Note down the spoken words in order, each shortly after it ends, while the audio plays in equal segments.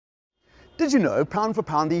Did you know, pound for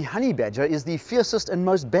pound, the honey badger is the fiercest and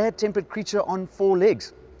most bad-tempered creature on four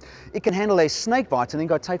legs? It can handle a snake bite and then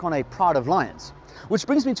go take on a pride of lions. Which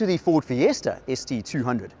brings me to the Ford Fiesta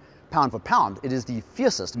ST200. Pound for pound, it is the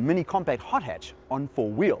fiercest mini-compact hot hatch on four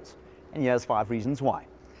wheels. And here's 5 reasons why.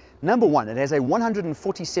 Number 1, it has a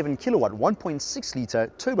 147 kilowatt, 1.6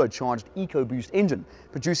 litre turbocharged EcoBoost engine,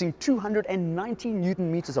 producing 290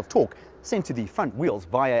 Newton meters of torque sent to the front wheels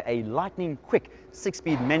via a lightning-quick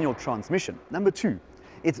 6-speed manual transmission. Number 2,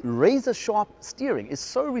 its razor-sharp steering is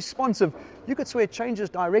so responsive you could swear it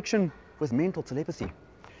changes direction with mental telepathy.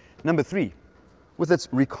 Number 3, with its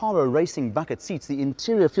Recaro racing bucket seats, the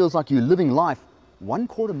interior feels like you're living life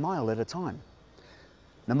 1/4 mile at a time.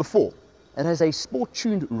 Number 4, it has a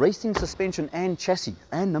sport-tuned racing suspension and chassis.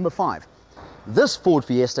 And number 5, this Ford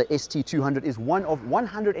Fiesta ST200 is one of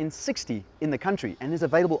 160 in the country and is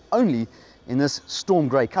available only in this storm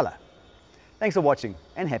grey color. Thanks for watching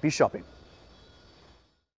and happy shopping.